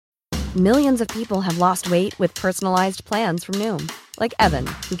Millions of people have lost weight with personalized plans from Noom. Like Evan,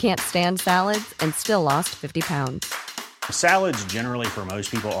 who can't stand salads and still lost 50 pounds. Salads generally for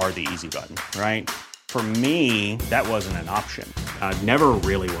most people are the easy button, right? For me, that wasn't an option. I never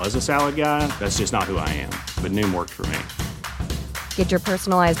really was a salad guy. That's just not who I am. But Noom worked for me. Get your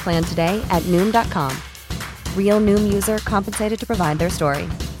personalized plan today at Noom.com. Real Noom user compensated to provide their story.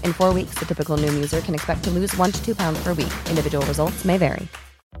 In 4 weeks, the typical Noom user can expect to lose 1 to 2 pounds per week. Individual results may vary.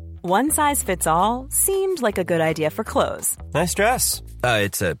 One size fits all seemed like a good idea for clothes. Nice dress.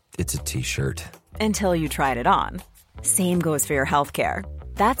 It's a t-shirt. Until you tried it on. Same goes for your healthcare.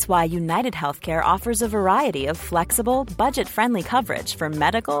 That's why United Healthcare offers a variety of flexible, budget-friendly coverage for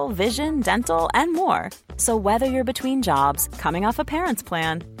medical, vision, dental, and more. So whether you're between jobs, coming off a parent's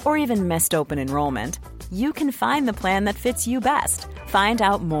plan, or even missed open enrollment, you can find the plan that fits you best. Find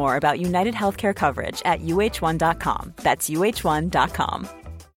out more about United Healthcare coverage at uh1.com. That's uh1.com.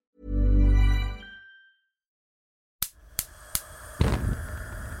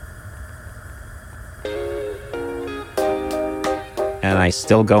 And I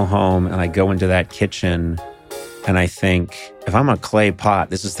still go home and I go into that kitchen and I think, if I'm a clay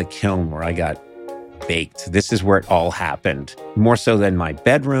pot, this is the kiln where I got baked. This is where it all happened. More so than my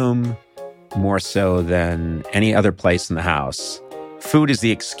bedroom, more so than any other place in the house. Food is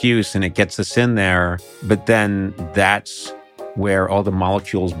the excuse and it gets us in there, but then that's where all the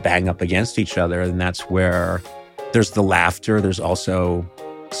molecules bang up against each other. And that's where there's the laughter. There's also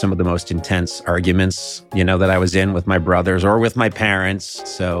some of the most intense arguments, that I was in with my brothers or with my parents.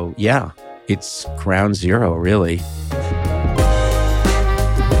 So yeah, it's ground zero, really.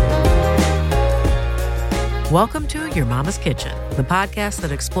 Welcome to Your Mama's Kitchen, the podcast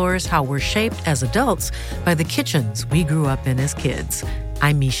that explores how we're shaped as adults by the kitchens we grew up in as kids.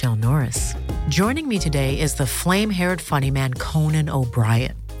 I'm Michelle Norris. Joining me today is the flame-haired funny man Conan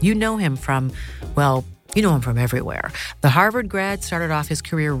O'Brien. You know him from everywhere. The Harvard grad started off his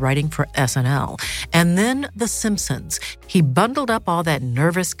career writing for SNL, and then The Simpsons. He bundled up all that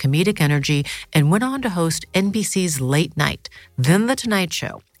nervous comedic energy and went on to host NBC's Late Night, then The Tonight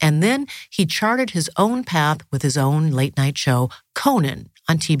Show, and then he charted his own path with his own late-night show, Conan,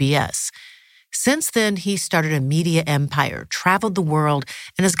 on TBS. Since then, he started a media empire, traveled the world,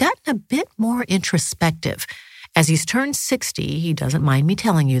 and has gotten a bit more introspective. As he's turned 60, he doesn't mind me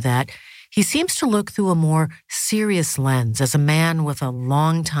telling you that, he seems to look through a more serious lens as a man with a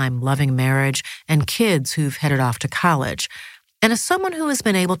long-time loving marriage and kids who've headed off to college. And as someone who has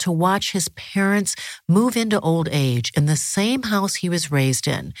been able to watch his parents move into old age in the same house he was raised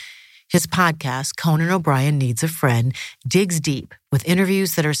in, his podcast, Conan O'Brien Needs a Friend, digs deep with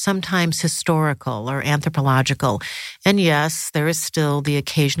interviews that are sometimes historical or anthropological. And yes, there is still the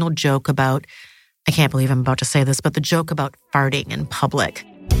occasional joke about, I can't believe I'm about to say this, but the joke about farting in public.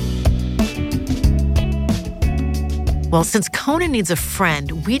 Well, since Conan needs a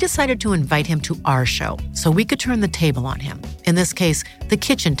friend, we decided to invite him to our show so we could turn the table on him, in this case, the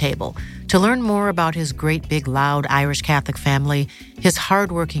kitchen table, to learn more about his great big loud Irish Catholic family, his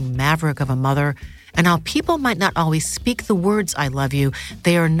hardworking maverick of a mother, and how people might not always speak the words I love you,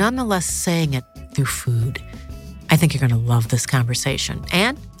 they are nonetheless saying it through food. I think you're going to love this conversation.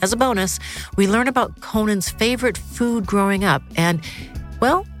 And as a bonus, we learn about Conan's favorite food growing up. And,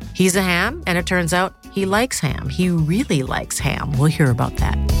 well, he's a ham, and it turns out he likes ham. He really likes ham. We'll hear about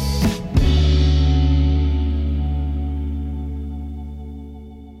that.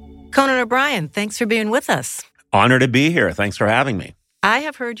 Conan O'Brien, thanks for being with us. Honor to be here. Thanks for having me. I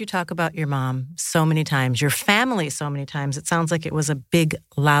have heard you talk about your mom so many times, your family so many times. It sounds like it was a big,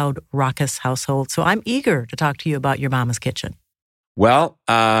 loud, raucous household. So I'm eager to talk to you about your mama's kitchen. Well,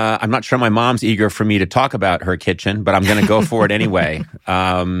 I'm not sure my mom's eager for me to talk about her kitchen, but I'm going to go for it anyway.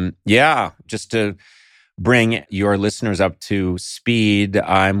 Just to bring your listeners up to speed,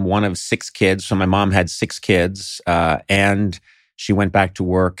 I'm one of 6 kids. So my mom had 6 kids, and she went back to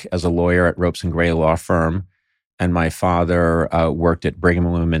work as a lawyer at Ropes and Gray Law Firm. And my father worked at Brigham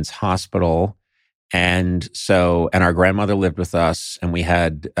and Women's Hospital. And our grandmother lived with us, and we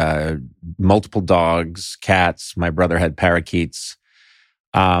had multiple dogs, cats. My brother had parakeets.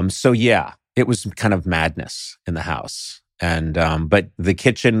 It was kind of madness in the house. And but the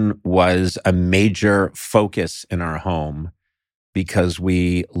kitchen was a major focus in our home because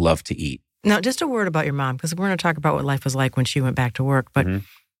we love to eat. Now, just a word about your mom, because we're going to talk about what life was like when she went back to work. But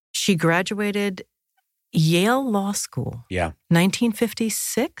she graduated Yale Law School. Yeah.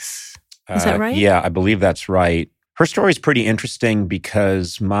 1956? Is that right? Yeah, I believe that's right. Her story is pretty interesting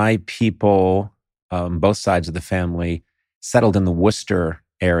because my people, both sides of the family, settled in the Worcester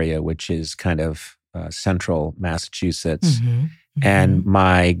area, which is kind of central Massachusetts. And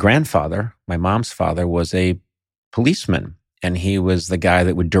my grandfather, my mom's father, was a policeman. And he was the guy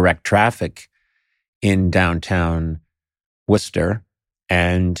that would direct traffic in downtown Worcester.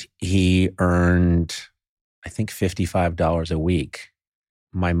 And he earned, I think, $55 a week.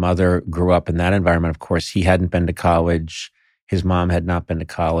 My mother grew up in that environment. Of course, he hadn't been to college. His mom had not been to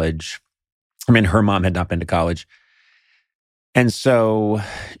college. Her mom had not been to college. And so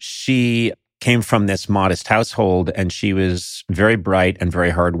she came from this modest household, and she was very bright and very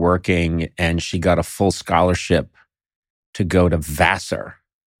hardworking, and she got a full scholarship to go to Vassar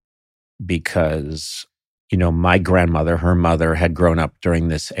because, my grandmother, her mother, had grown up during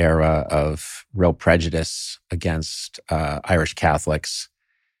this era of real prejudice against Irish Catholics.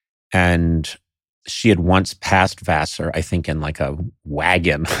 And she had once passed Vassar, I think in like a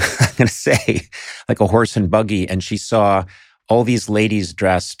wagon, I'm going to say, like a horse and buggy. And she saw all these ladies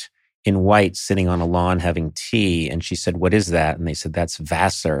dressed in white sitting on a lawn having tea. And she said, "What is that?" And they said, "That's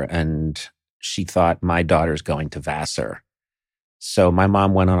Vassar." And she thought, my daughter's going to Vassar. So my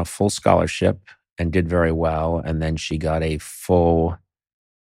mom went on a full scholarship and did very well. And then she got a full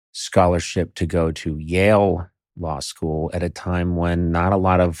scholarship to go to Yale Law School at a time when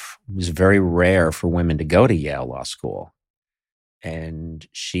it was very rare for women to go to Yale Law School. And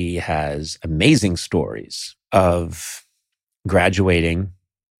she has amazing stories of graduating,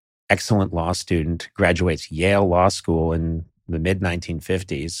 excellent law student, graduates Yale Law School in the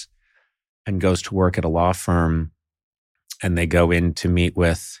mid-1950s and goes to work at a law firm. And they go in to meet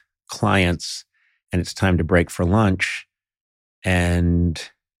with clients, and it's time to break for lunch. And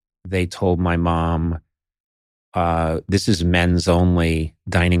they told my mom, this is men's only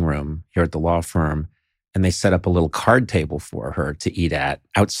dining room here at the law firm. And they set up a little card table for her to eat at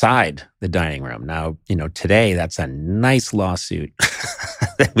outside the dining room. Now, today that's a nice lawsuit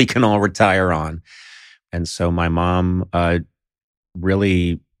that we can all retire on. And so my mom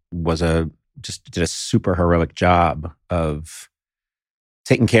really just did a super heroic job of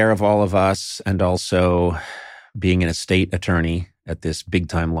taking care of all of us and also being an estate attorney at this big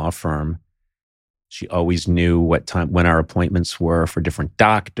time law firm. She always knew when our appointments were for different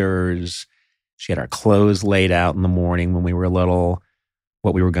doctors. She had our clothes laid out in the morning when we were little,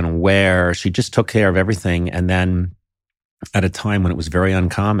 what we were going to wear. She just took care of everything. And then at a time when it was very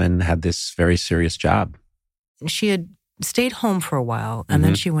uncommon, had this very serious job. She had stayed home for a while, and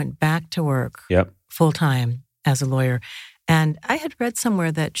then she went back to work full-time as a lawyer. And I had read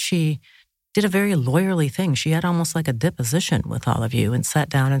somewhere that she did a very lawyerly thing. She had almost like a deposition with all of you and sat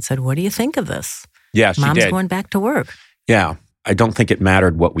down and said, "What do you think of this?" Yeah, she Mom's did. going back to work. Yeah. I don't think it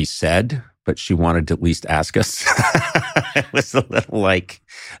mattered what we said, but she wanted to at least ask us. It was a little like,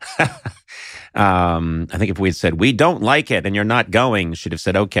 I think if we had said, "We don't like it and you're not going," she'd have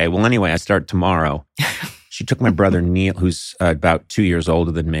said, "Okay, well, anyway, I start tomorrow." She took my brother Neil, who's about 2 years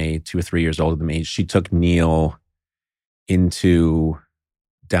older than me, 2 or 3 years older than me. She took Neil into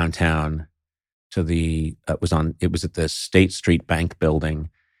downtown to it was at the State Street Bank building,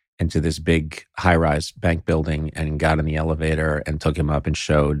 into this big high-rise bank building, and got in the elevator and took him up and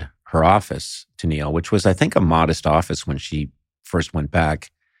showed her office to Neil, which was, I think, a modest office when she first went back.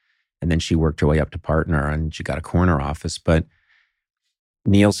 And then she worked her way up to partner, and she got a corner office. But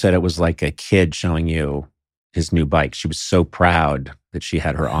Neil said it was like a kid showing you his new bike. She was so proud that she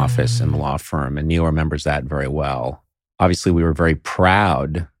had her office in the law firm, and Neil remembers that very well. Obviously, we were very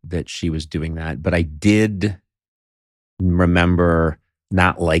proud that she was doing that, but I did remember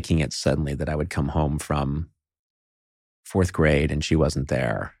not liking it suddenly that I would come home from fourth grade and she wasn't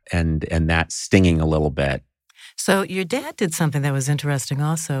there, and that stinging a little bit. So your dad did something that was interesting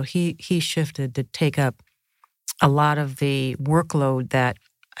also. He shifted to take up a lot of the workload that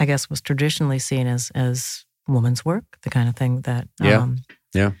I guess was traditionally seen as woman's work, the kind of thing that a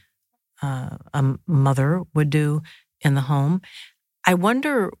mother would do in the home. I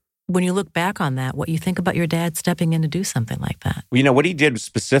wonder, when you look back on that, what you think about your dad stepping in to do something like that. Well, what he did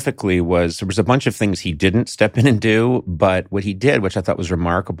specifically was, there was a bunch of things he didn't step in and do, but what he did, which I thought was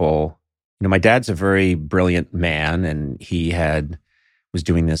remarkable, my dad's a very brilliant man, and he was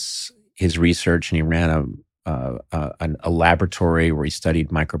doing his research, and he ran a laboratory where he studied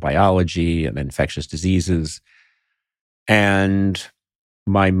microbiology and infectious diseases. And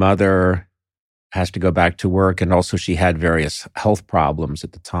my mother has to go back to work, and also she had various health problems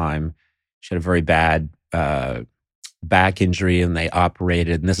at the time. She had a very bad back injury, and they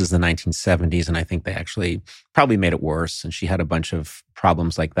operated, and this is the 1970s, and I think they actually probably made it worse, and she had a bunch of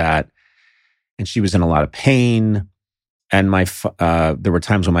problems like that. And she was in a lot of pain. And there were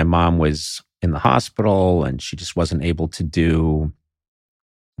times when my mom was in the hospital and she just wasn't able to do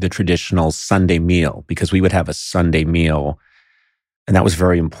the traditional Sunday meal, because we would have a Sunday meal, and that was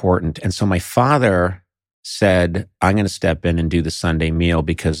very important. And so my father said, I'm going to step in and do the Sunday meal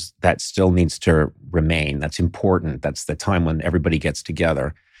because that still needs to remain. That's important. That's the time when everybody gets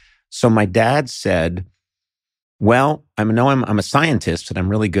together. So my dad said, well, I'm a scientist and I'm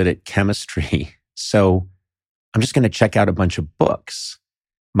really good at chemistry. So I'm just going to check out a bunch of books.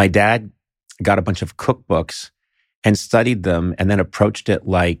 My dad got a bunch of cookbooks and studied them and then approached it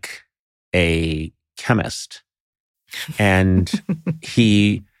like a chemist. And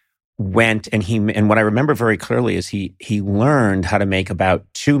he went and what I remember very clearly is he learned how to make about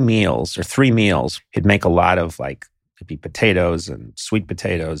 2 meals or 3 meals. He'd make a lot of it'd be potatoes and sweet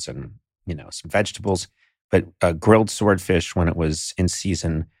potatoes and, some vegetables, but grilled swordfish when it was in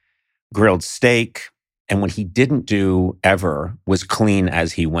season, grilled steak. And what he didn't do ever was clean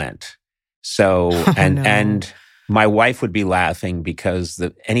as he went. So, and my wife would be laughing because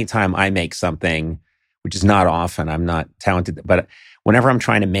anytime I make something, which is not often, I'm not talented, but whenever I'm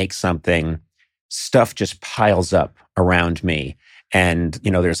trying to make something, stuff just piles up around me. And,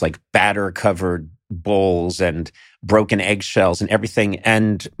 there's batter covered bowls and broken eggshells and everything.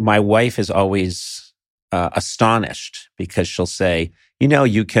 And my wife is always astonished because she'll say,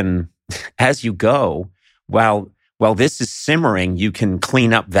 you can, as you go, while this is simmering, you can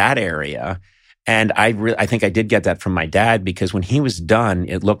clean up that area. And I think I did get that from my dad because when he was done,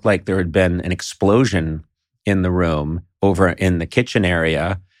 it looked like there had been an explosion in the room over in the kitchen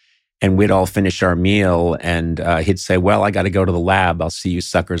area. And we'd all finish our meal and he'd say, well, I got to go to the lab. I'll see you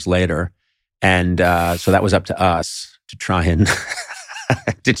suckers later. And so that was up to us to try and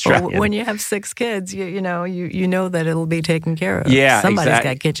when you have 6 kids, you know that it'll be taken care of. Yeah, somebody's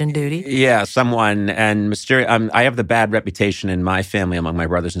got kitchen duty. Yeah, someone. And mysterious. I have the bad reputation in my family among my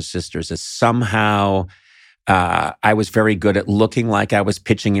brothers and sisters as somehow I was very good at looking like I was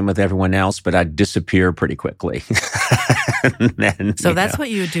pitching in with everyone else, but I'd disappear pretty quickly. So that's what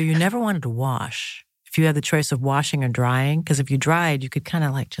you would do. You never wanted to wash. If you had the choice of washing or drying, because if you dried, you could kind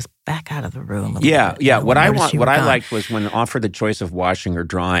of just back out of the room. Yeah. What I liked was when offered the choice of washing or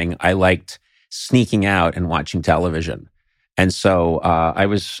drying, I liked sneaking out and watching television. And so I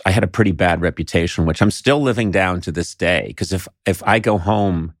had a pretty bad reputation, which I'm still living down to this day. Because if I go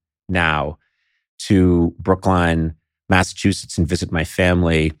home now to Brookline, Massachusetts, and visit my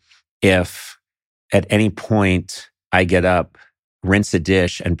family, if at any point I get up, rinse a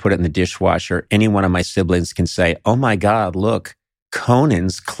dish and put it in the dishwasher, any one of my siblings can say, oh my God, look,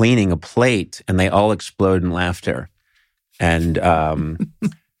 Conan's cleaning a plate. And they all explode in laughter. And then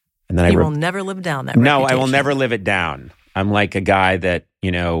you will never live down that No, reputation. I will never live it down. I'm like a guy that,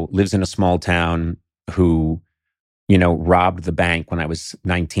 lives in a small town who, robbed the bank when I was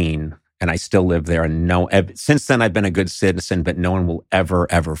 19 and I still live there. And since then I've been a good citizen, but no one will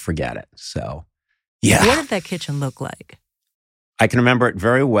ever, ever forget it. So, yeah. What did that kitchen look like? I can remember it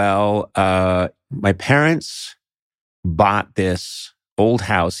very well. My parents bought this old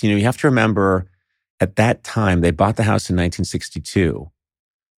house. You have to remember at that time, they bought the house in 1962.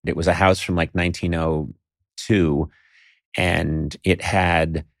 It was a house from 1902. And it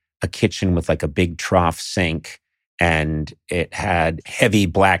had a kitchen with a big trough sink. And it had heavy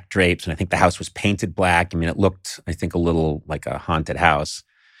black drapes. And I think the house was painted black. I mean, it looked, I think, a little like a haunted house.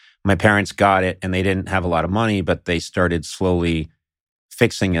 My parents got it and they didn't have a lot of money, but they started slowly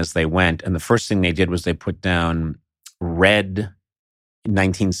fixing as they went. And the first thing they did was they put down red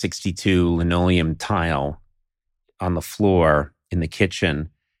 1962 linoleum tile on the floor in the kitchen.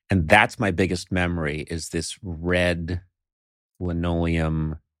 And that's my biggest memory is this red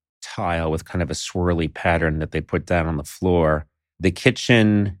linoleum tile with kind of a swirly pattern that they put down on the floor. The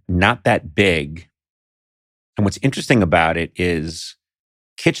kitchen, not that big. And what's interesting about it is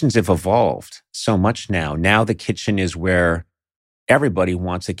kitchens have evolved so much now. Now the kitchen is where everybody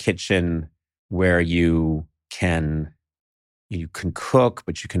wants a kitchen where you can cook,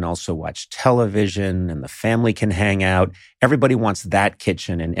 but you can also watch television and the family can hang out. Everybody wants that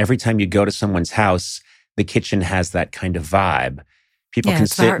kitchen. And every time you go to someone's house, the kitchen has that kind of vibe. People can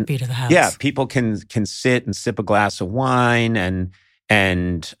it's sit. The heartbeat of the house. Yeah, people can sit and sip a glass of wine and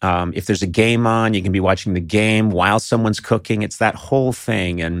if there's a game on, you can be watching the game while someone's cooking. It's that whole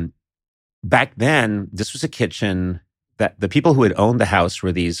thing. And back then, this was a kitchen that the people who had owned the house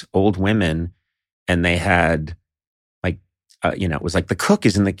were these old women, and they had it was like the cook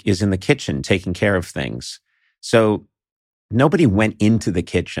is in the kitchen taking care of things. So nobody went into the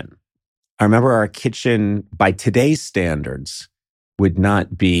kitchen. I remember our kitchen, by today's standards, would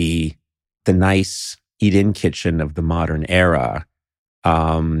not be the nice eat-in kitchen of the modern era.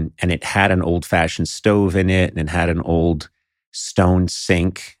 And it had an old-fashioned stove in it, and it had an old stone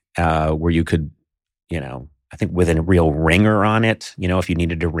sink where you could, I think with a real wringer on it, if you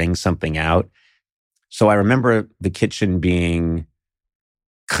needed to wring something out. So I remember the kitchen being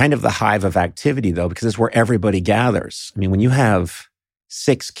kind of the hive of activity, though, because it's where everybody gathers. I mean, when you have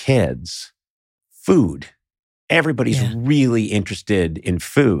 6 kids, food, everybody's really interested in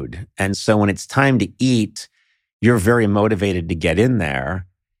food. And so when it's time to eat, you're very motivated to get in there,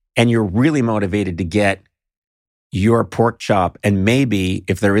 and you're really motivated to get your pork chop, and maybe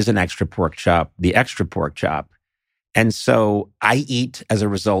if there is an extra pork chop, the extra pork chop. And so I eat as a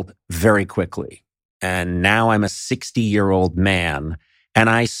result very quickly. And now I'm a 60-year-old man,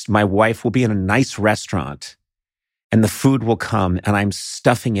 and my wife will be in a nice restaurant, and the food will come, and I'm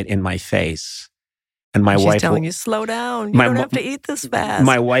stuffing it in my face. And my wife She's telling you, slow down. You don't have to eat this fast.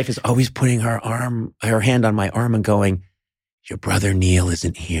 My wife is always putting her hand on my arm and going, your brother Neil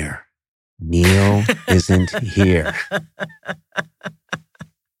isn't here. Neil isn't here.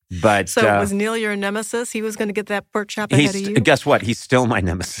 But so was Neil your nemesis? He was going to get that pork chop ahead of you? Guess what? He's still my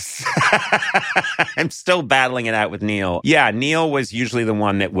nemesis. I'm still battling it out with Neil. Yeah, Neil was usually the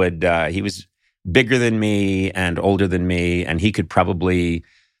one that would, he was bigger than me and older than me, and he could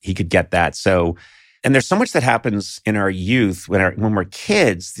get that. So, and there's so much that happens in our youth when we're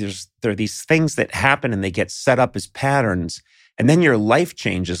kids. There are these things that happen and they get set up as patterns, and then your life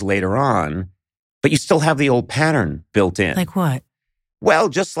changes later on, but you still have the old pattern built in. Like what? Well,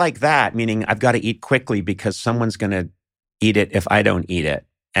 just like that, meaning I've got to eat quickly because someone's going to eat it if I don't eat it.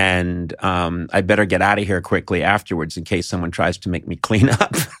 And I better get out of here quickly afterwards in case someone tries to make me clean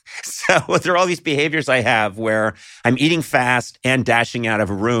up. So there are all these behaviors I have where I'm eating fast and dashing out of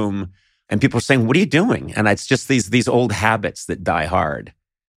a room, and people are saying, what are you doing? And it's just these old habits that die hard.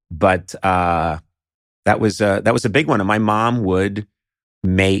 But that was a big one. And my mom would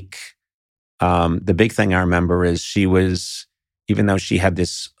make, the big thing I remember is she was, even though she had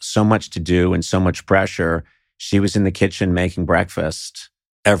so much to do and so much pressure, she was in the kitchen making breakfast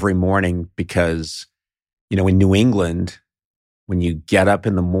every morning because, in New England, when you get up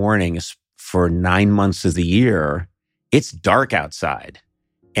in the morning for 9 months of the year, it's dark outside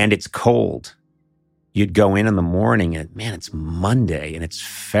and it's cold. You'd go in the morning and, man, it's Monday and it's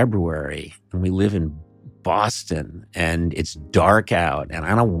February and we live in Boston and it's dark out and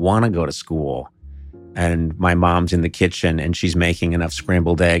I don't want to go to school. And my mom's in the kitchen and she's making enough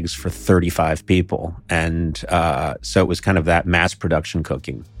scrambled eggs for 35 people. And so it was kind of that mass production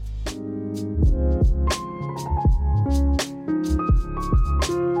cooking.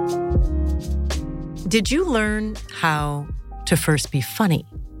 Did you learn how to first be funny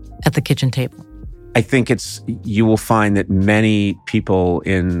at the kitchen table? I think you will find that many people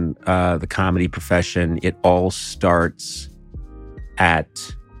in the comedy profession, it all starts at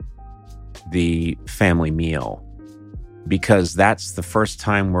the family meal, because that's the first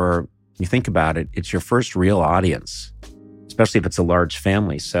time where you think about it, it's your first real audience, especially if it's a large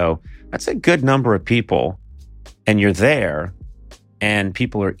family. So that's a good number of people, and you're there, and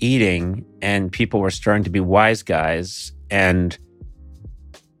people are eating, and people are starting to be wise guys. And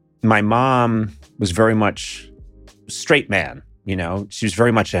my mom was very much a straight man, She was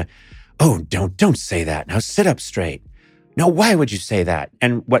very much don't say that. Now sit up straight. No, why would you say that?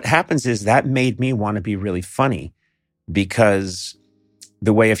 And what happens is that made me want to be really funny, because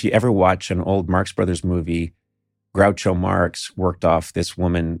the way, if you ever watch an old Marx Brothers movie, Groucho Marx worked off this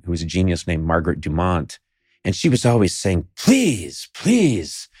woman who was a genius named Margaret Dumont. And she was always saying, please,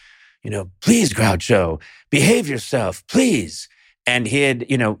 please, please, Groucho, behave yourself, please. And he'd,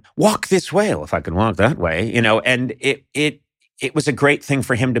 walk this way. Well, if I can walk that way, and it was a great thing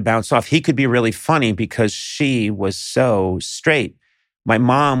for him to bounce off. He could be really funny because she was so straight. My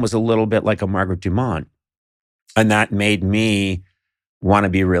mom was a little bit like a Margaret Dumont. And that made me want to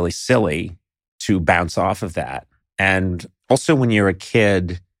be really silly to bounce off of that. And also when you're a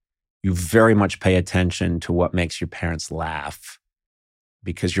kid, you very much pay attention to what makes your parents laugh,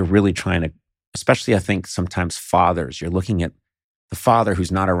 because you're really trying to, especially I think sometimes fathers, you're looking at the father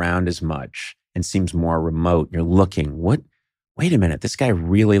who's not around as much and seems more remote. You're looking, wait a minute, this guy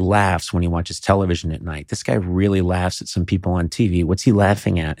really laughs when he watches television at night. This guy really laughs at some people on TV. What's he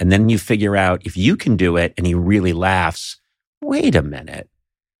laughing at? And then you figure out, if you can do it and he really laughs, wait a minute,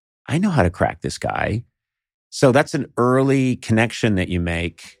 I know how to crack this guy. So that's an early connection that you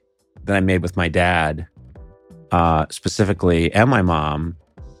make, that I made with my dad, specifically, and my mom.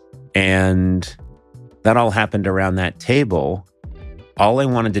 And that all happened around that table. All I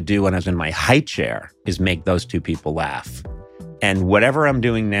wanted to do when I was in my high chair is make those two people laugh. And whatever I'm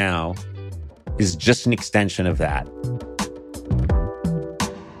doing now is just an extension of that.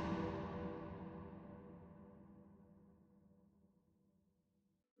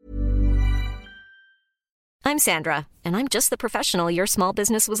 I'm Sandra, and I'm just the professional your small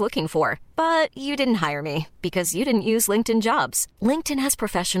business was looking for. But you didn't hire me because you didn't use LinkedIn Jobs. LinkedIn has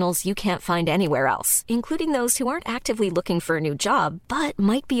professionals you can't find anywhere else, including those who aren't actively looking for a new job, but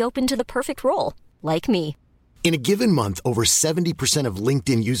might be open to the perfect role, like me. In a given month, over 70% of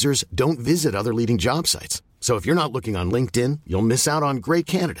LinkedIn users don't visit other leading job sites. So if you're not looking on LinkedIn, you'll miss out on great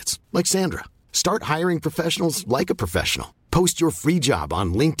candidates like Sandra. Start hiring professionals like a professional. Post your free job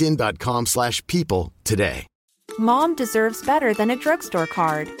on linkedin.com/people today. Mom deserves better than a drugstore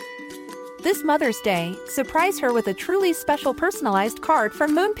card. This Mother's Day, surprise her with a truly special personalized card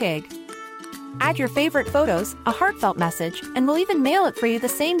from Moonpig. Add your favorite photos, a heartfelt message, and we'll even mail it for you the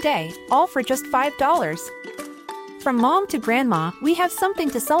same day, all for just $5. From mom to grandma, we have something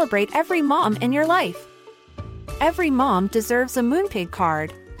to celebrate every mom in your life. Every mom deserves a Moonpig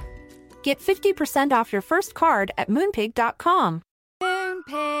card. Get 50% off your first card at moonpig.com.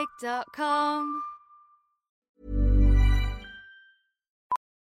 Moonpig.com.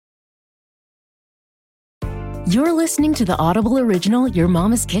 You're listening to the Audible original Your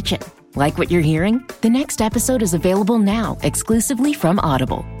Mama's Kitchen. Like what you're hearing? The next episode is available now, exclusively from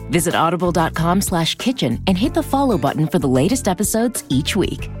Audible. Visit audible.com/kitchen and hit the follow button for the latest episodes each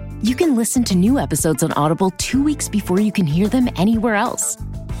week. You can listen to new episodes on Audible 2 weeks before you can hear them anywhere else.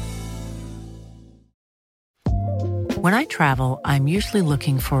 When I travel, I'm usually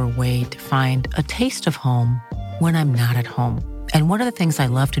looking for a way to find a taste of home when I'm not at home. And one of the things I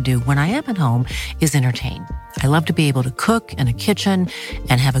love to do when I am at home is entertain. I love to be able to cook in a kitchen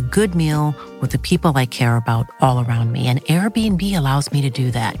and have a good meal with the people I care about all around me. And Airbnb allows me to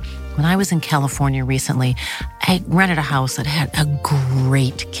do that. When I was in California recently, I rented a house that had a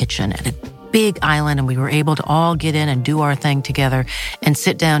great kitchen and a big island, and we were able to all get in and do our thing together and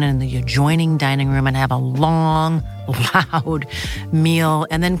sit down in the adjoining dining room and have a long, loud meal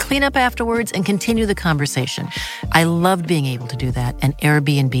and then clean up afterwards and continue the conversation. I loved being able to do that, and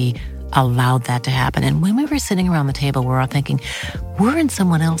Airbnb allowed that to happen. And when we were sitting around the table, we're all thinking, we're in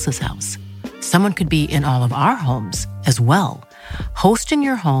someone else's house. Someone could be in all of our homes as well. Hosting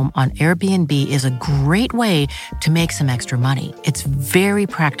your home on Airbnb is a great way to make some extra money. It's very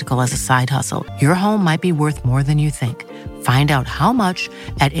practical as a side hustle. Your home might be worth more than you think. Find out how much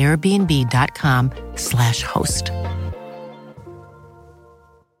at airbnb.com/host.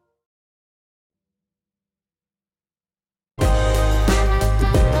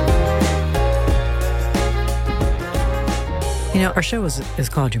 You know, our show is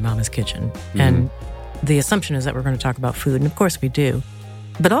called Your Mama's Kitchen. Mm-hmm. And the assumption is that we're going to talk about food, and of course we do.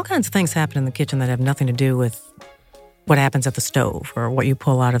 But all kinds of things happen in the kitchen that have nothing to do with what happens at the stove or what you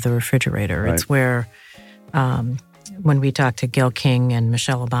pull out of the refrigerator. Right. It's where, when we talked to Gayle King and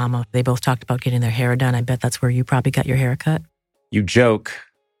Michelle Obama, they both talked about getting their hair done. I bet that's where you probably got your hair cut. You joke,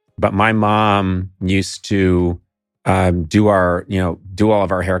 but my mom used to do all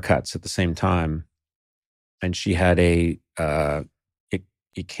of our haircuts at the same time. And she had it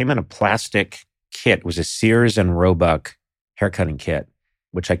came in a plastic kit. It was a Sears and Roebuck haircutting kit,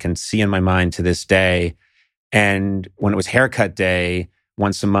 which I can see in my mind to this day. And when it was haircut day,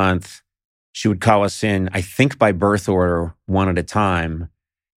 once a month, she would call us in, I think by birth order, one at a time.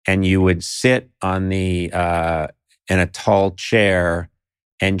 And you would sit on in a tall chair,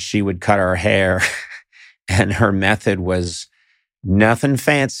 and she would cut our hair. And her method was nothing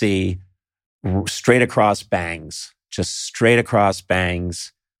fancy, straight across bangs, just straight across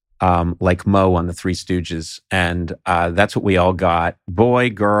bangs. Like Moe on the Three Stooges. And that's what we all got. Boy,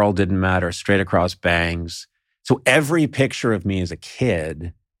 girl, didn't matter. Straight across bangs. So every picture of me as a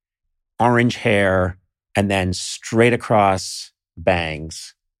kid, orange hair, and then straight across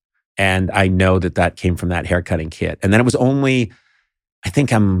bangs. And I know that came from that haircutting kit. And then it was only, I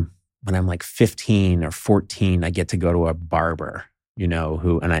think when I'm like 15 or 14, I get to go to a barber,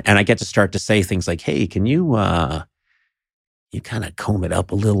 and I get to start to say things like, hey, can you kind of comb it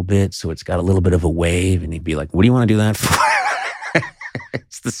up a little bit so it's got a little bit of a wave? And he'd be like, what do you want to do that for?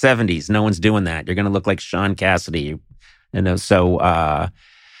 It's the 70s. No one's doing that. You're going to look like Sean Cassidy. So,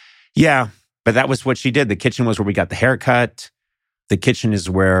 yeah. But that was what she did. The kitchen was where we got the haircut. The kitchen is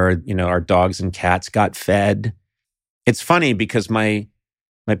where, our dogs and cats got fed. It's funny because my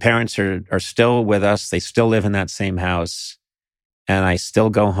parents are still with us. They still live in that same house. And I still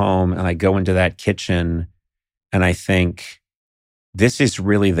go home and I go into that kitchen and I think, this is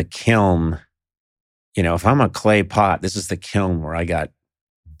really the kiln. If I'm a clay pot, this is the kiln where I got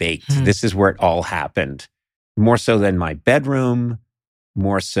baked. Mm. This is where it all happened. More so than my bedroom,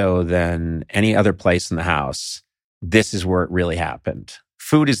 more so than any other place in the house. This is where it really happened.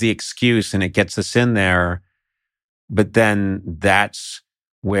 Food is the excuse and it gets us in there. But then that's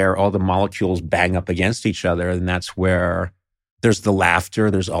where all the molecules bang up against each other. And that's where there's the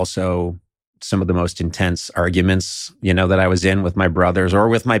laughter. There's also some of the most intense arguments, that I was in with my brothers or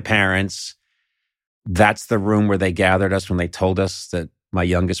with my parents. That's the room where they gathered us when they told us that my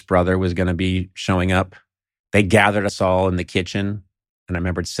youngest brother was going to be showing up. They gathered us all in the kitchen. And I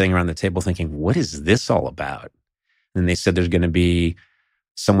remember sitting around the table thinking, what is this all about? And they said there's going to be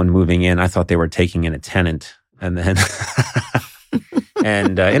someone moving in. I thought they were taking in a tenant. And then,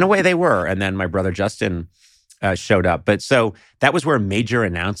 and in a way they were. And then my brother Justin showed up. But so that was where major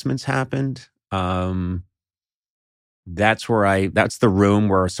announcements happened. That's the room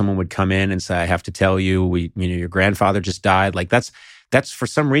where someone would come in and say, I have to tell you, your grandfather just died. Like that's for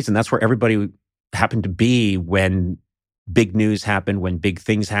some reason, that's where everybody happened to be when big news happened, when big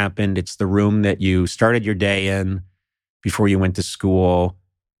things happened. It's the room that you started your day in before you went to school,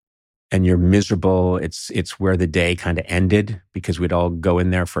 and you're miserable. It's where the day kind of ended because we'd all go in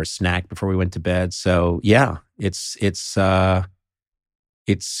there for a snack before we went to bed. So yeah, it's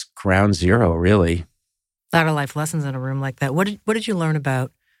ground zero, really. A lot of life lessons in a room like that. What did you learn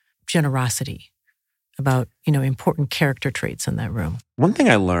about generosity, about, important character traits in that room? One thing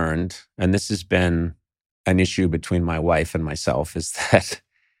I learned, and this has been an issue between my wife and myself, is that,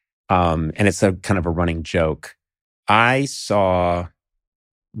 and it's a kind of a running joke. I saw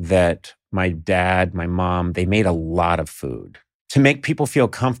that my dad, my mom, they made a lot of food to make people feel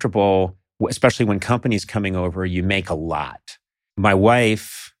comfortable, especially when company's coming over, you make a lot. My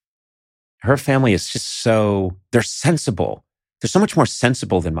wife, her family is just they're sensible. They're so much more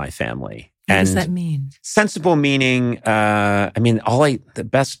sensible than my family. What does that mean? Sensible meaning, the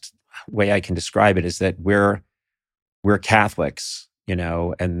best way I can describe it is that we're Catholics,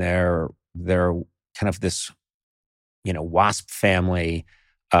 and they're kind of this, WASP family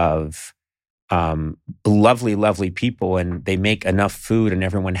of lovely, lovely people, and they make enough food and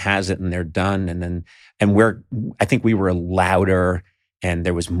everyone has it and they're done. And I think we were louder and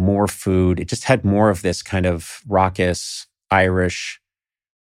there was more food. It just had more of this kind of raucous Irish,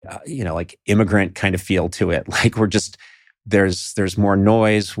 like immigrant kind of feel to it. Like there's more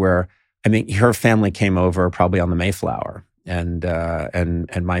noise where, her family came over probably on the Mayflower and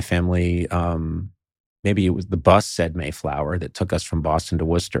my family, maybe it was the bus said Mayflower that took us from Boston to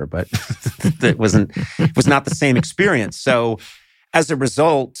Worcester, but it was not the same experience. So as a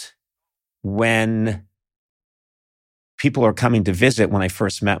result, when people are coming to visit, when I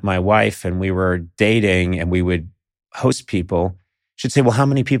first met my wife and we were dating and we would host people, she'd say, well, how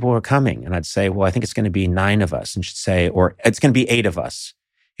many people are coming? And I'd say, well, I think it's going to be 9 of us. And she'd say, or it's going to be 8 of us.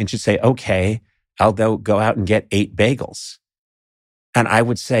 And she'd say, okay, I'll go out and get 8 bagels. And I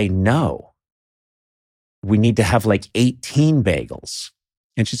would say, no, we need to have like 18 bagels.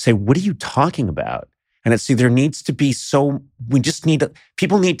 And she'd say, what are you talking about? And I'd say, there needs to be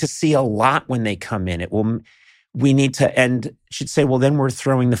people need to see a lot when they come in. We need to, and she'd say, well, then we're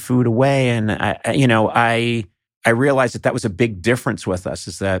throwing the food away. And I realized that was a big difference with us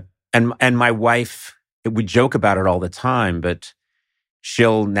is that, and my wife, we joke about it all the time, but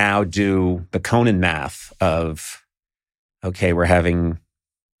she'll now do the Conan math of, okay, we're having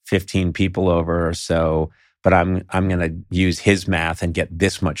 15 people over or so, but I'm going to use his math and get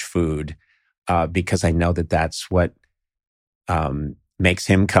this much food because I know that that's what makes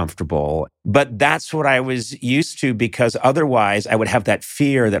him comfortable. But that's what I was used to, because otherwise I would have that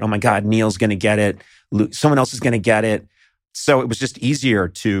fear that, oh my God, Neil's going to get it. Someone else is going to get it. So it was just easier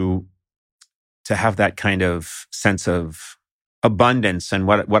to have that kind of sense of abundance. And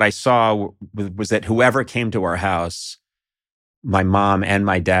what I saw was that whoever came to our house, my mom and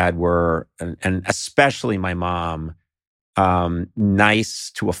my dad were, and especially my mom,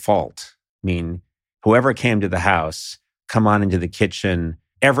 nice to a fault. I mean, whoever came to the house, come on into the kitchen,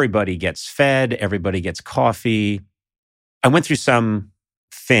 everybody gets fed, everybody gets coffee. I went through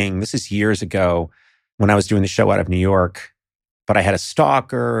this is years ago when I was doing the show out of New York, but I had a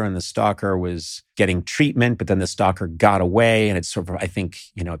stalker and the stalker was getting treatment, but then the stalker got away. And it's sort of, I think,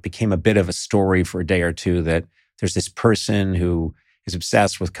 it became a bit of a story for a day or two that there's this person who is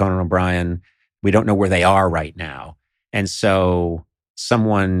obsessed with Conan O'Brien. We don't know where they are right now. And so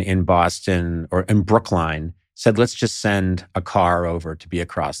someone in Boston or in Brookline said, let's just send a car over to be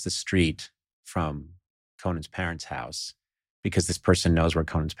across the street from Conan's parents' house because this person knows where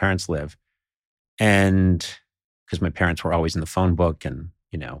Conan's parents live. And because my parents were always in the phone book and,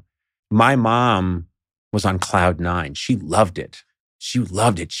 my mom was on cloud 9. She loved it. She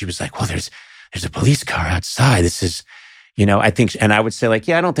was like, well, there's a police car outside. This is, I think, and I would say like,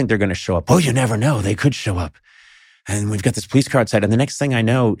 yeah, I don't think they're going to show up. Oh, you never know. They could show up. And we've got this police car outside. And the next thing I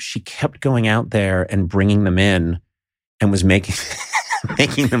know, she kept going out there and bringing them in and was making,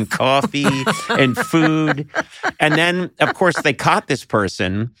 making them coffee and food. And then, of course, they caught this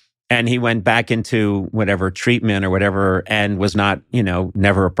person and he went back into whatever treatment or whatever and was not,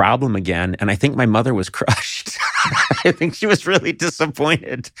 never a problem again. And I think my mother was crushed. I think she was really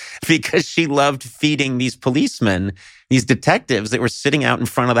disappointed because she loved feeding these policemen, these detectives that were sitting out in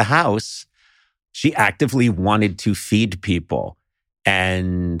front of the house. She actively wanted to feed people.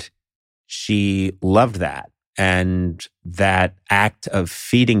 And she loved that. And that act of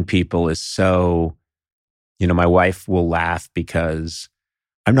feeding people is so, my wife will laugh because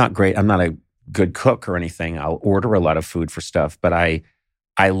I'm not great. I'm not a good cook or anything. I'll order a lot of food for stuff, but I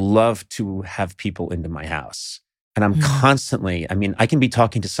love to have people into my house. And I'm constantly, I can be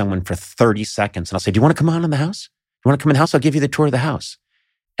talking to someone for 30 seconds and I'll say, do you want to come on in the house? You want to come in the house? I'll give you the tour of the house.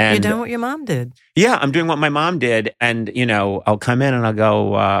 And you're doing what your mom did. Yeah, I'm doing what my mom did. And, I'll come in and I'll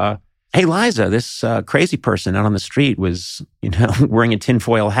go, hey, Liza, this crazy person out on the street was, wearing a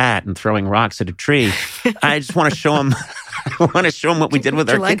tinfoil hat and throwing rocks at a tree. I just want to show him, what we did with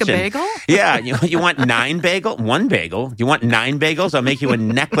our kitchen. Like a bagel? Yeah. You want 9 bagels? 1 bagel. You want 9 bagels? I'll make you a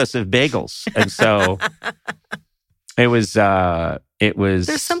necklace of bagels. And so it was.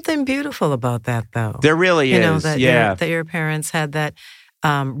 There's something beautiful about that, though. There really is. That your parents had that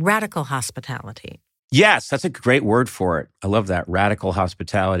radical hospitality. Yes, that's a great word for it. I love that. Radical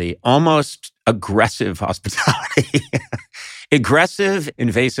hospitality. Almost aggressive hospitality. Aggressive,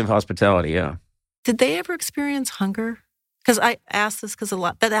 invasive hospitality, yeah. Did they ever experience hunger? Because I ask this because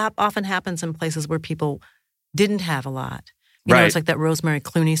that often happens in places where people didn't have a lot. You know, it's like that Rosemary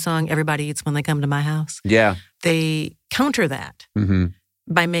Clooney song, Everybody Eats When They Come to My House. Yeah. They counter that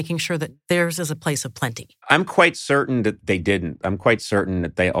by making sure that theirs is a place of plenty. I'm quite certain that they didn't. I'm quite certain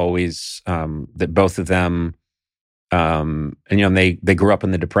that they always, that both of them, and they grew up in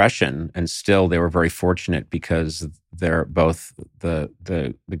the Depression, and still they were very fortunate because they're both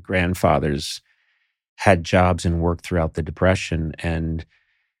the grandfathers had jobs and worked throughout the Depression, and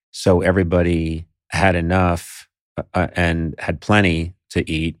so everybody had enough and had plenty to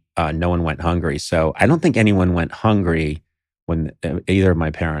eat. No one went hungry. So I don't think anyone went hungry when either of my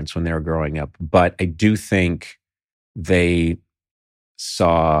parents when they were growing up. But I do think they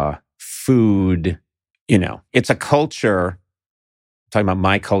saw food. It's a culture. Talking about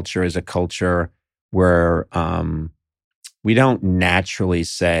my culture is a culture where we don't naturally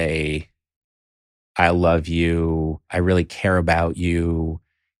say, "I love you. I really care about you.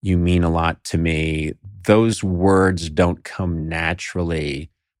 You mean a lot to me." Those words don't come naturally.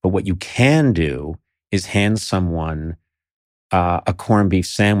 But what you can do is hand someone a corned beef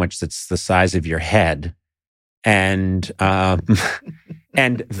sandwich that's the size of your head. And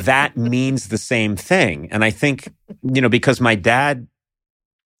and that means the same thing. And I think, because my dad,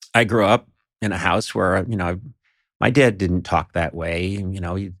 I grew up in a house where, my dad didn't talk that way.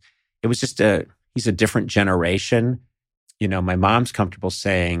 It was just he's a different generation. My mom's comfortable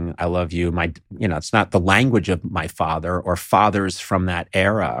saying, I love you. It's not the language of my father or fathers from that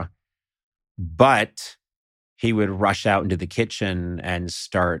era, but he would rush out into the kitchen and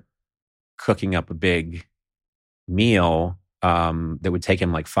start cooking up a big meal that would take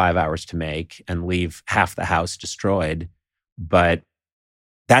him like 5 hours to make and leave half the house destroyed. But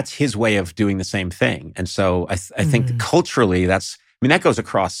that's his way of doing the same thing. And so I think that culturally that goes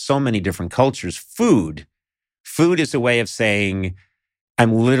across so many different cultures. Food is a way of saying, I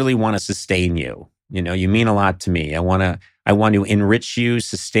literally want to sustain you. You mean a lot to me. I want to enrich you,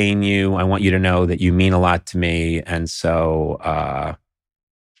 sustain you. I want you to know that you mean a lot to me. And so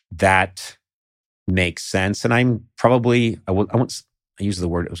that makes sense. And I'm probably, I use the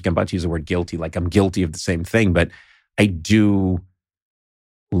word, I was about to use the word guilty, like I'm guilty of the same thing, but I do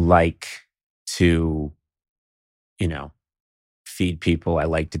like to, feed people. I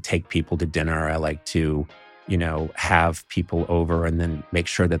like to take people to dinner. I like to, have people over and then make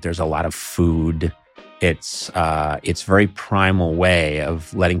sure that there's a lot of food. It's very primal way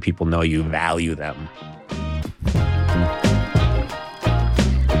of letting people know you value them.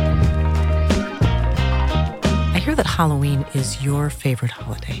 I hear that Halloween is your favorite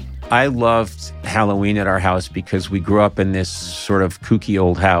holiday. I loved Halloween at our house because we grew up in this sort of kooky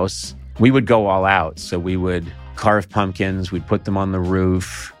old house. We would go all out. So we would carve pumpkins. We'd put them on the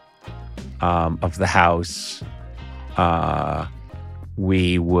roof of the house.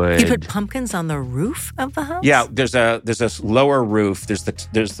 We would. You put pumpkins on the roof of the house? Yeah, there's a lower roof. There's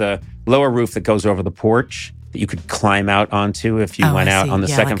the lower roof that goes over the porch that you could climb out onto if you went out on the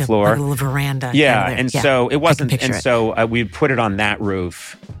second floor. Like a little veranda. Yeah, and so it wasn't. And so we put it on that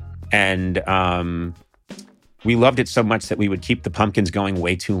roof, and we loved it so much that we would keep the pumpkins going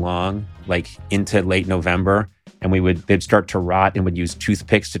way too long, like into late November. and they'd start to rot and would use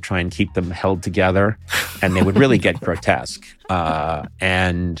toothpicks to try and keep them held together. And they would really get grotesque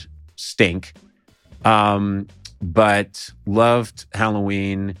and stink. But loved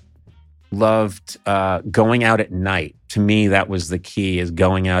Halloween, loved going out at night. To me, that was the key, is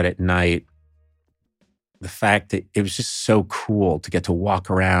going out at night. The fact that it was just so cool to get to walk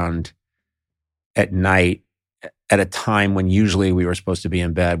around at night at a time when usually we were supposed to be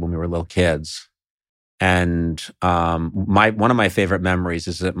in bed when we were little kids. And one of my favorite memories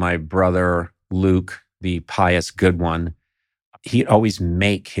is that my brother Luke, the pious good one, he'd always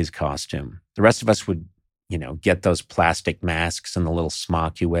make his costume. The rest of us would, get those plastic masks and the little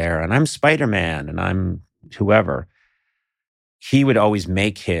smock you wear, and I'm Spider-Man and I'm whoever. He would always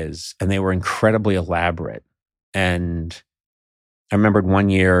make his, and they were incredibly elaborate. And I remembered one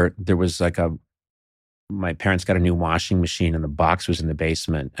year there was my parents got a new washing machine and the box was in the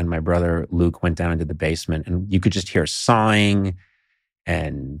basement, and my brother Luke went down into the basement and you could just hear sawing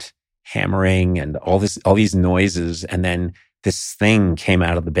and hammering and all these noises. And then this thing came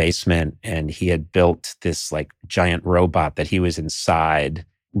out of the basement, and he had built this giant robot that he was inside.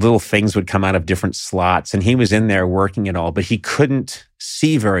 Little things would come out of different slots, and he was in there working it all, but he couldn't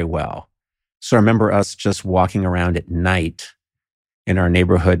see very well. So I remember us just walking around at night in our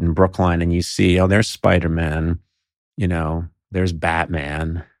neighborhood in Brookline, and you see, there's Spider-Man, there's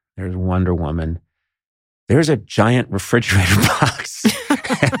Batman, there's Wonder Woman, there's a giant refrigerator box,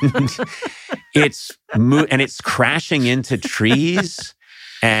 and it's crashing into trees,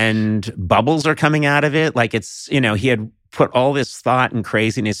 and bubbles are coming out of it. He had put all this thought and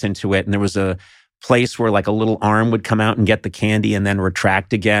craziness into it, and there was a place where a little arm would come out and get the candy and then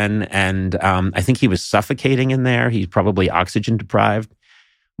retract again. And I think he was suffocating in there. He's probably oxygen deprived.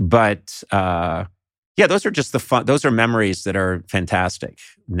 But those are just those are memories that are fantastic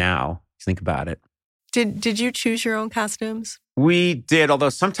now. Think about it. Did you choose your own costumes? We did, although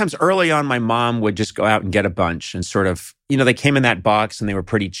sometimes early on my mom would just go out and get a bunch and sort of, they came in that box and they were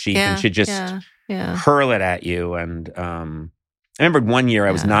pretty cheap, and she'd just hurl it at you. And I remembered one year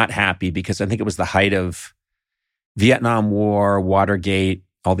I was not happy because I think it was the height of Vietnam War, Watergate,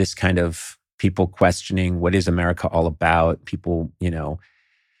 all this kind of people questioning, what is America all about? People, and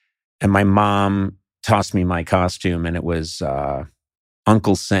my mom tossed me my costume, and it was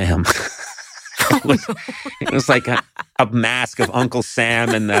Uncle Sam. It was like a mask of Uncle Sam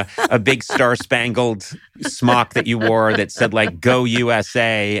and a big star-spangled smock that you wore that said "Go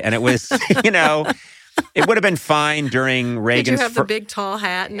USA," and it was, it would have been fine during Reagan's. Did you have the big tall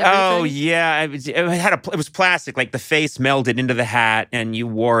hat and everything? Oh yeah, it was plastic. The face melded into the hat, and you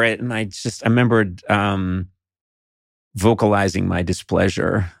wore it. And I remembered vocalizing my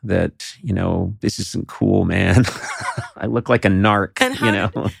displeasure that this isn't cool, man. I look like a narc. And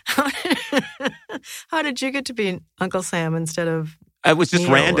how did you get to be Uncle Sam instead of? It was just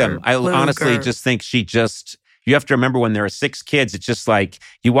random. I honestly just think you have to remember when there are 6 kids, it's just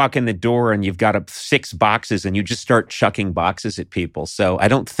you walk in the door and you've got 6 boxes and you just start chucking boxes at people. So I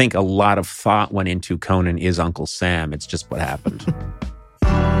don't think a lot of thought went into Conan is Uncle Sam. It's just what happened.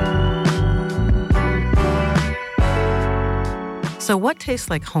 So what tastes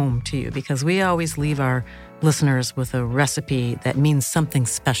like home to you? Because we always leave our listeners with a recipe that means something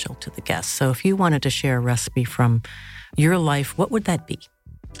special to the guests. So if you wanted to share a recipe from your life, what would that be?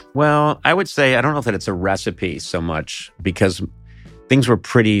 Well, I would say, I don't know that it's a recipe so much, because things were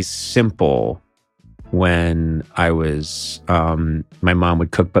pretty simple when I was, my mom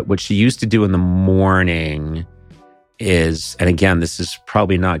would cook. But what she used to do in the morning is, and again, this is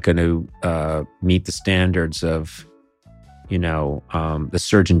probably not going to meet the standards of, the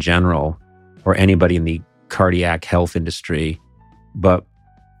Surgeon General or anybody in the cardiac health industry. But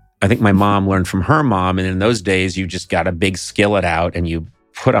I think my mom learned from her mom. And in those days, you just got a big skillet out and you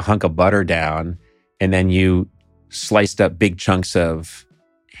put a hunk of butter down, and then you sliced up big chunks of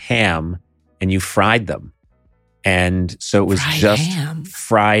ham and you fried them. And so it was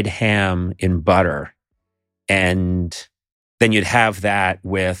fried ham in butter. And then you'd have that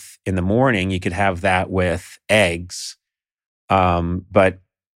in the morning, you could have that with eggs. But,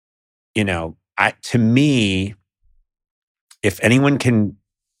 to me, if anyone can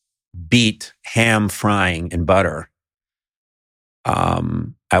beat ham frying in butter,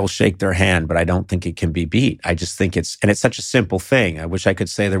 I will shake their hand, but I don't think it can be beat. I just think it's such a simple thing. I wish I could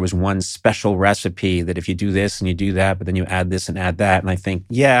say there was one special recipe that if you do this and you do that, but then you add this and add that. And I think,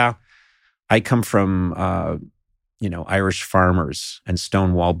 I come from, Irish farmers and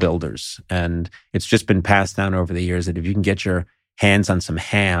stone wall builders. And it's just been passed down over the years that if you can get your hands on some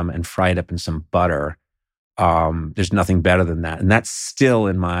ham and fry it up in some butter, there's nothing better than that. And that's still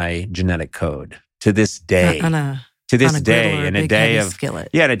in my genetic code. to this day. On a day, in a day of skillet.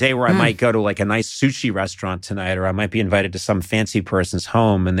 Yeah, in a day where I might go to like a nice sushi restaurant tonight, or I might be invited to some fancy person's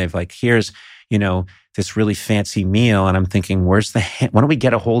home, and they've like, here's, this really fancy meal, and I'm thinking, where's the ham? Why don't we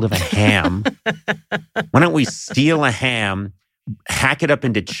get a hold of a ham? Why don't we steal a ham, hack it up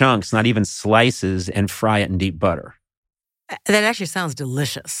into chunks, not even slices, and fry it in deep butter? That actually sounds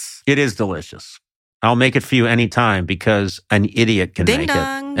delicious. It is delicious. I'll make it for you anytime because an idiot can make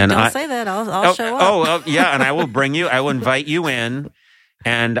dong. it. And Don't say that. I'll show up. Yeah. And I will I will invite you in,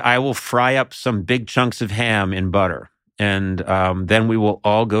 and I will fry up some big chunks of ham in butter. And then we will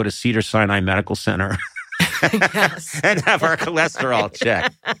all go to Cedars-Sinai Medical Center and have our cholesterol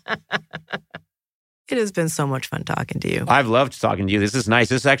checked. It has been so much fun talking to you. I've loved talking to you. This is nice.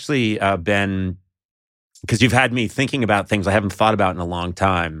 This has actually been... because you've had me thinking about things I haven't thought about in a long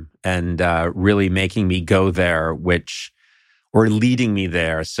time, and really making me go there, or leading me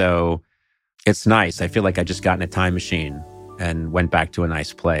there. So it's nice. I feel like I just got in a time machine and went back to a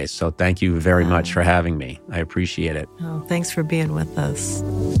nice place. So thank you very much for having me. I appreciate it. Oh, thanks for being with us.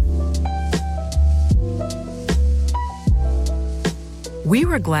 We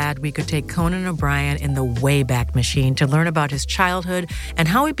were glad we could take Conan O'Brien in the Wayback Machine to learn about his childhood and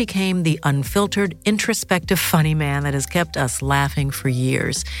how he became the unfiltered, introspective, funny man that has kept us laughing for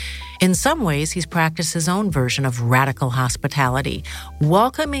years. In some ways, he's practiced his own version of radical hospitality,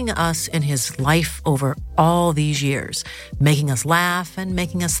 welcoming us in his life over all these years, making us laugh and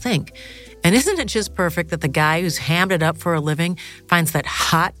making us think. And isn't it just perfect that the guy who's hammed it up for a living finds that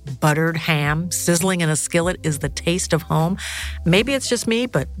hot, buttered ham sizzling in a skillet is the taste of home? Maybe it's just me,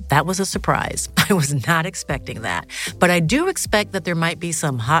 but that was a surprise. I was not expecting that. But I do expect that there might be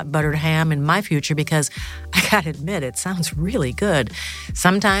some hot, buttered ham in my future because I gotta admit, it sounds really good.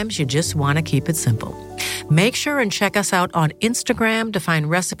 Sometimes you just want to keep it simple. Make sure and check us out on Instagram to find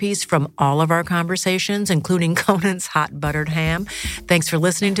recipes from all of our conversations, including Conan's hot buttered ham. Thanks for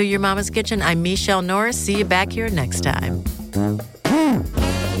listening to Your Mama's Kitchen. I'm Michelle Norris. See you back here next time.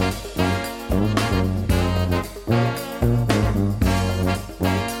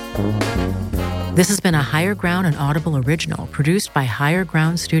 This has been a Higher Ground and Audible original produced by Higher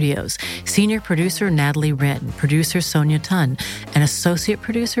Ground Studios. Senior producer Natalie Wren, producer Sonia Tun, and associate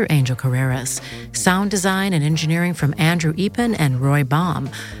producer Angel Carreras. Sound design and engineering from Andrew Epen and Roy Baum.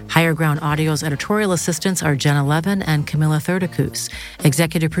 Higher Ground Audio's editorial assistants are Jenna Levin and Camilla Thurdakus.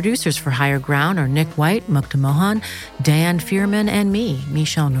 Executive producers for Higher Ground are Nick White, Mukta Mohan, Dan Fierman, and me,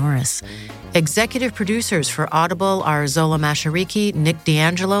 Michelle Norris. Executive producers for Audible are Zola Mashariki, Nick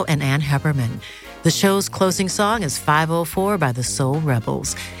D'Angelo, and Ann Heberman. The show's closing song is 504 by the Soul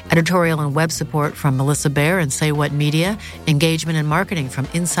Rebels. Editorial and web support from Melissa Baer and Say What Media. Engagement and marketing from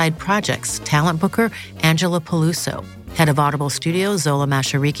Inside Projects. Talent booker Angela Peluso. Head of Audible Studios, Zola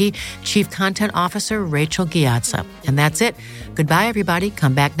Mashariki. Chief Content Officer, Rachel Giazza. And that's it. Goodbye, everybody.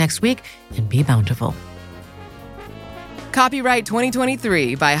 Come back next week and be bountiful. Copyright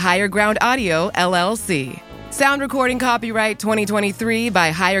 2023 by Higher Ground Audio, LLC. Sound recording copyright 2023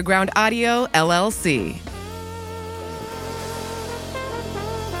 by Higher Ground Audio, LLC.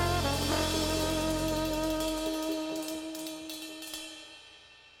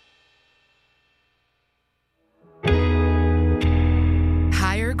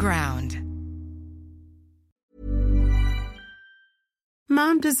 Higher Ground.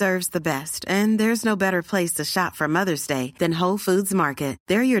 Mom deserves the best, and there's no better place to shop for Mother's Day than Whole Foods Market.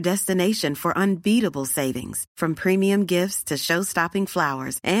 They're your destination for unbeatable savings, from premium gifts to show-stopping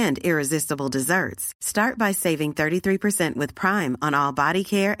flowers and irresistible desserts. Start by saving 33% with Prime on all body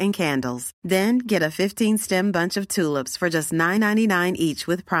care and candles. Then get a 15-stem bunch of tulips for just $9.99 each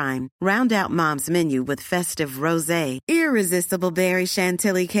with Prime. Round out Mom's menu with festive rosé, irresistible berry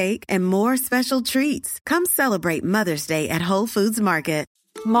chantilly cake, and more special treats. Come celebrate Mother's Day at Whole Foods Market.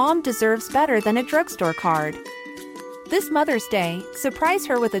 Mom deserves better than a drugstore card. This Mother's Day, surprise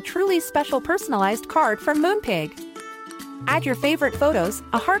her with a truly special personalized card from Moonpig. Add your favorite photos,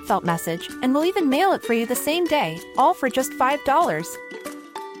 a heartfelt message, and we'll even mail it for you the same day, all for just $5.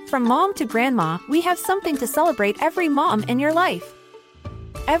 From mom to grandma, we have something to celebrate every mom in your life.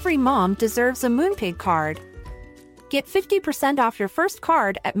 Every mom deserves a Moonpig card. Get 50% off your first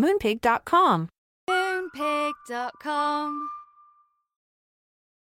card at moonpig.com. Moonpig.com